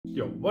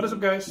Yo, what is up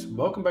guys?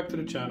 Welcome back to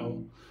the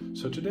channel.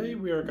 So today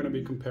we are going to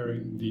be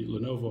comparing the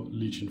Lenovo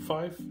Legion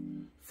 5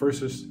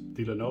 versus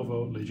the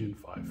Lenovo Legion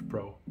 5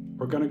 Pro.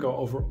 We're going to go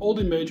over all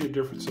the major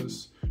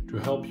differences to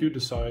help you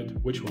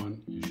decide which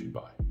one you should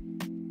buy.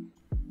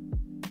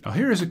 Now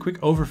here is a quick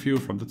overview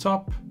from the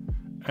top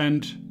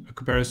and a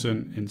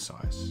comparison in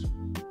size.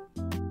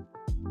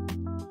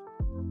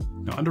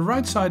 Now on the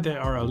right side they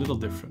are a little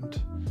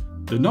different.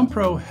 The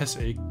non-Pro has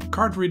a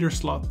card reader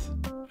slot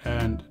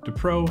and the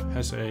Pro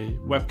has a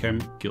webcam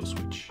kill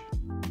switch.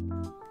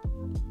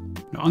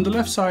 Now on the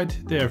left side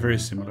they are very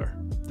similar.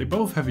 They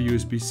both have a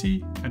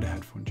USB-C and a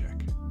headphone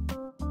jack.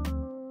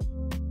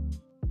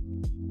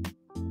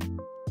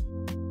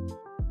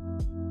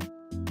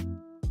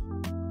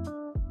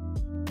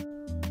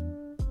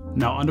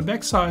 Now on the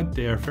back side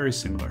they are very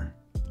similar.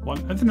 One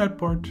Ethernet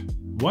port,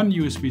 one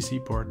USB-C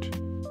port,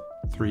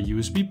 3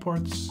 USB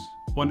ports,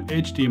 one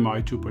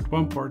HDMI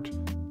 2.1 port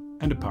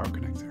and a power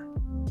connector.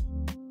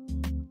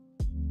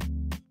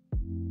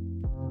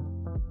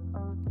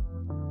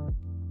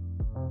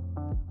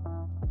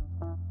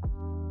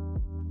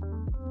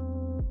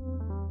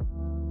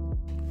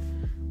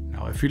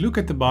 Now if you look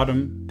at the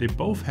bottom, they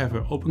both have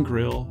an open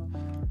grille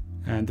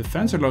and the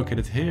fans are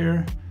located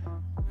here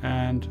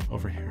and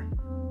over here.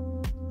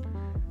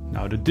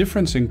 Now the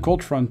difference in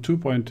Cold Front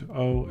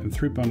 2.0 and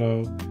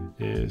 3.0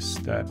 is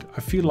that I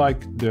feel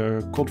like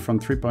the Cold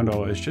Front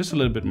 3.0 is just a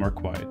little bit more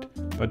quiet,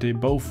 but they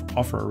both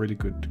offer a really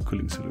good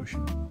cooling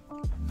solution.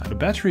 Now the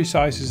battery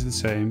size is the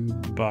same,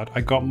 but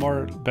I got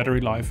more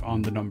battery life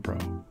on the non-Pro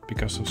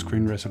because of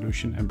screen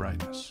resolution and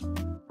brightness.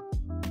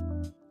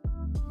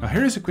 Now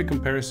here is a quick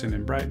comparison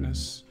in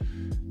brightness.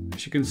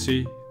 As you can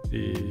see,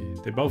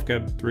 they both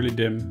get really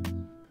dim,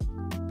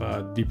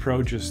 but the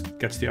Pro just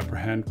gets the upper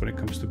hand when it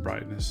comes to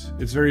brightness.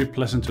 It's very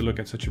pleasant to look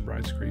at such a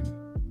bright screen.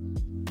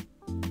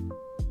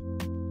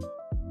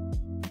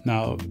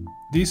 Now,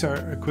 these are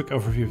a quick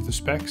overview of the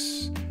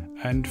specs,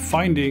 and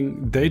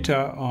finding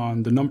data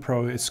on the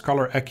non-Pro, its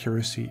color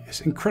accuracy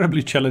is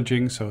incredibly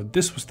challenging, so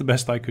this was the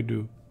best I could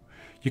do.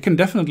 You can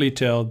definitely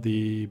tell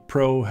the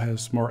Pro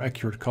has more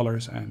accurate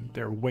colors and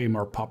they're way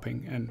more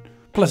popping and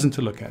pleasant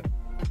to look at.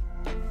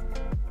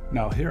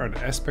 Now here are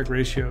the aspect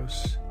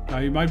ratios. Now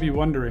you might be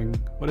wondering,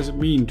 what does it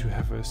mean to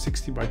have a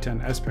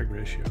 60:10 aspect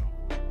ratio?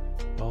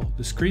 Well,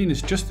 the screen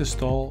is just as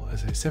tall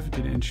as a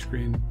 17-inch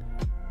screen,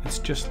 it's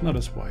just not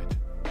as wide.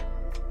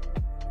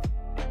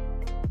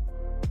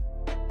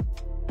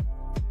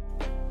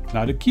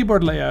 Now the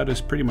keyboard layout is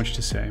pretty much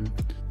the same.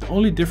 The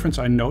only difference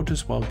I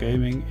notice while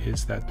gaming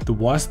is that the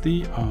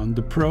WASD on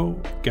the Pro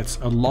gets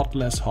a lot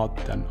less hot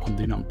than on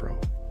the non-Pro.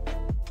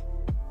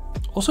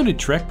 Also the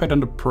trackpad on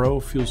the Pro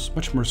feels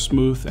much more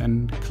smooth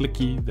and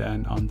clicky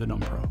than on the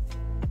non-Pro.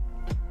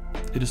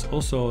 It is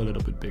also a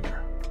little bit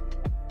bigger.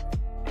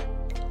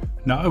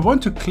 Now I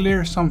want to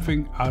clear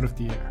something out of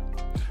the air.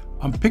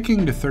 I'm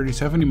picking the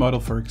 3070 model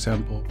for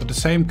example, but the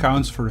same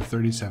counts for the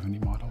 3070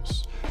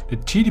 models. The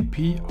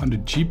TDP on the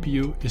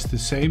GPU is the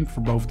same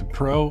for both the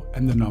Pro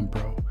and the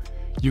non-Pro.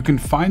 You can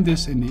find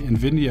this in the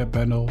NVIDIA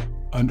panel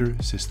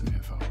under System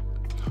Info.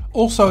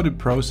 Also the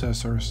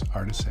processors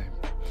are the same.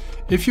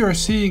 If you are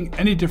seeing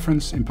any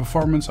difference in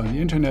performance on the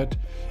internet,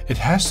 it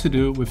has to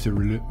do with the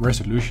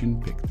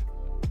resolution picked.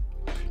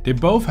 They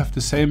both have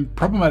the same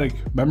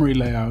problematic memory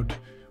layout,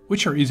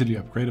 which are easily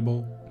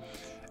upgradable,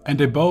 and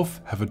they both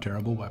have a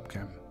terrible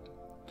webcam.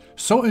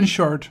 So in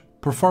short,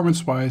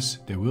 performance-wise,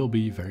 they will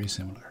be very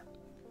similar.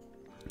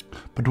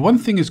 But one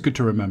thing is good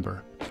to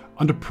remember.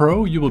 On the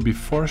Pro, you will be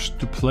forced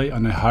to play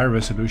on a higher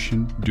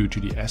resolution due to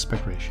the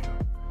aspect ratio.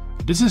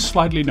 This is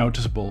slightly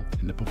noticeable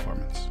in the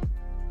performance.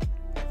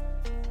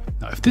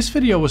 Now, if this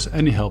video was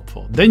any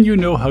helpful, then you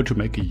know how to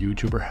make a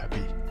YouTuber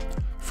happy.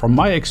 From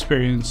my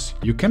experience,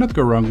 you cannot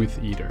go wrong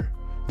with either.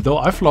 Though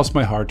I've lost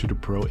my heart to the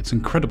Pro, its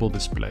incredible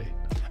display.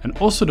 And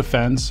also the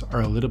fans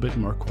are a little bit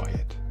more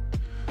quiet.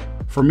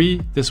 For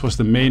me, this was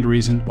the main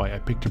reason why I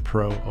picked the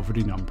Pro over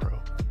the non-Pro.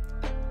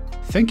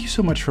 Thank you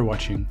so much for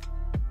watching.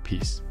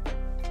 Peace.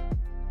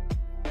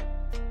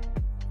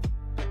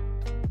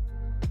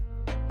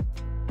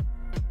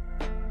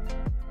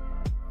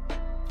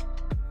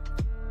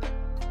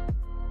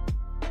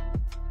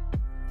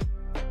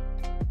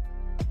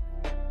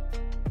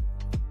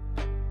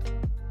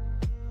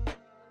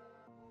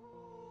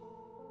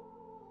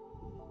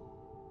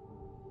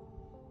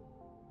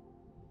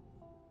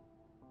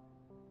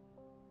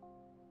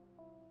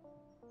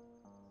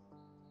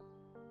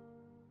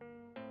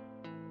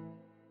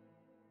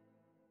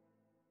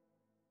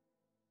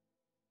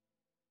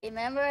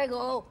 Remember,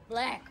 go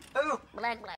blank. Oh. Blank, blank.